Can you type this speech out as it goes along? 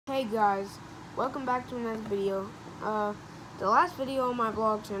Hey guys, welcome back to another video. The last video on my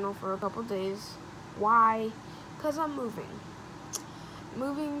vlog channel for a couple days. Why? Because I'm moving.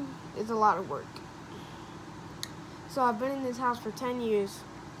 Moving is a lot of work. So I've been in this house for 10 years,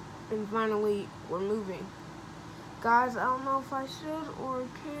 and finally we're moving. Guys, I don't know if I should or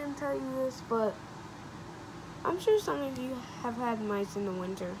can tell you this, but I'm sure some of you have had mice in the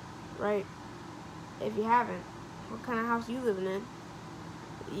winter, right? If you haven't, what kind of house are you living in?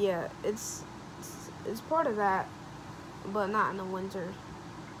 Yeah, it's part of that, but not in the winter.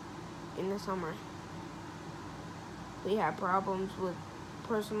 In the summer, we have problems with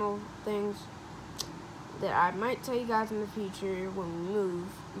personal things that I might tell you guys in the future when we move,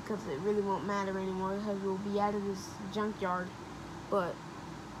 because it really won't matter anymore because we'll be out of this junkyard. But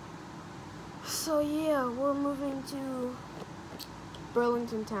so yeah, we're moving to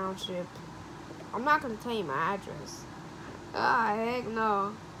Burlington Township. I'm not gonna tell you my address. Heck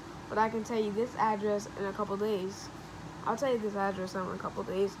no. But I can tell you this address in a couple days. I'll tell you this address in a couple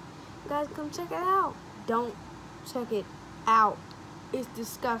days. You guys, come check it out. Don't check it out. It's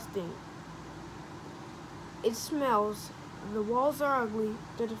disgusting. It smells. The walls are ugly.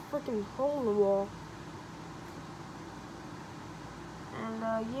 There's a freaking hole in the wall. And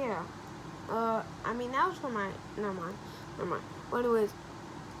yeah. I mean, that was for my. Never mind. But anyways,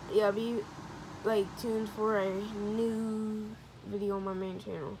 yeah, be tuned for a new video on my main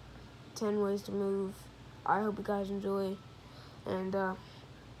channel. 10 ways to move. I hope you guys enjoy. And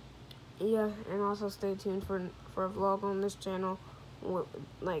yeah, and also stay tuned for a vlog on this channel,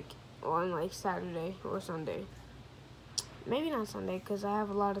 on Saturday or Sunday. Maybe not Sunday, because I have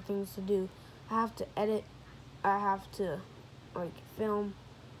a lot of things to do. I have to edit. I have to film.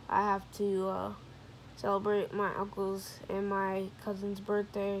 I have to celebrate my uncle's and my cousin's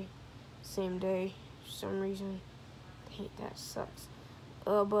birthday same day for some reason. I hate that. Sucks.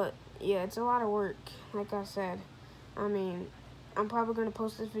 But yeah, it's a lot of work. Like I said, I mean, I'm probably gonna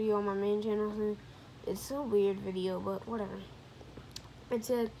post this video on my main channel soon. It's a weird video, but whatever. It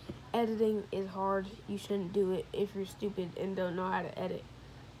said editing is hard. You shouldn't do it if you're stupid and don't know how to edit.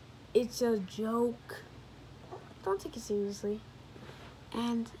 It's a joke. Don't take it seriously.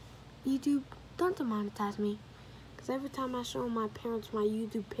 And YouTube, don't demonetize me. Because every time I show my parents my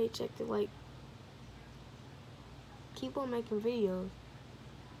YouTube paycheck, they're like, keep on making videos.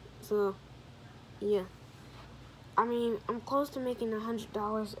 So, yeah. I mean, I'm close to making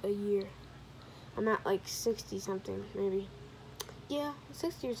 $100 a year. I'm at 60 something, maybe. Yeah,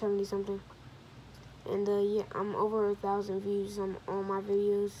 60 or 70 something. And yeah, I'm over 1,000 views on all my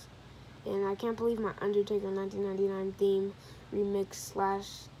videos. And I can't believe my Undertaker 1999 theme remix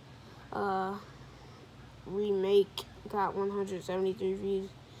 / remake got 173 views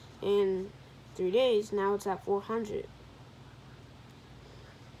in 3 days. Now it's at 400.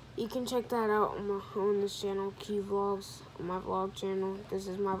 You can check that out on this channel, Q Vlogs, on my vlog channel. This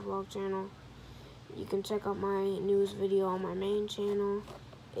is my vlog channel. You can check out my newest video on my main channel.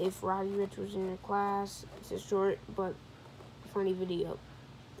 If Roddy Rich was in your class, it's a short but funny video.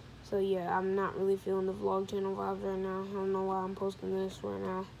 So yeah, I'm not really feeling the vlog channel vibes right now. I don't know why I'm posting this right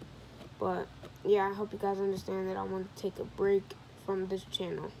now. But yeah, I hope you guys understand that I want to take a break from this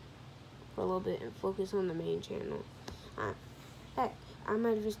channel for a little bit and focus on the main channel. Hey, I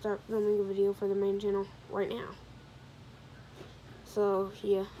might even start filming a video for the main channel right now. So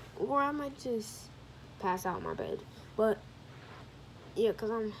yeah, or I might just pass out in my bed. But yeah,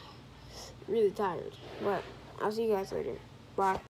 because I'm really tired. But I'll see you guys later. Bye.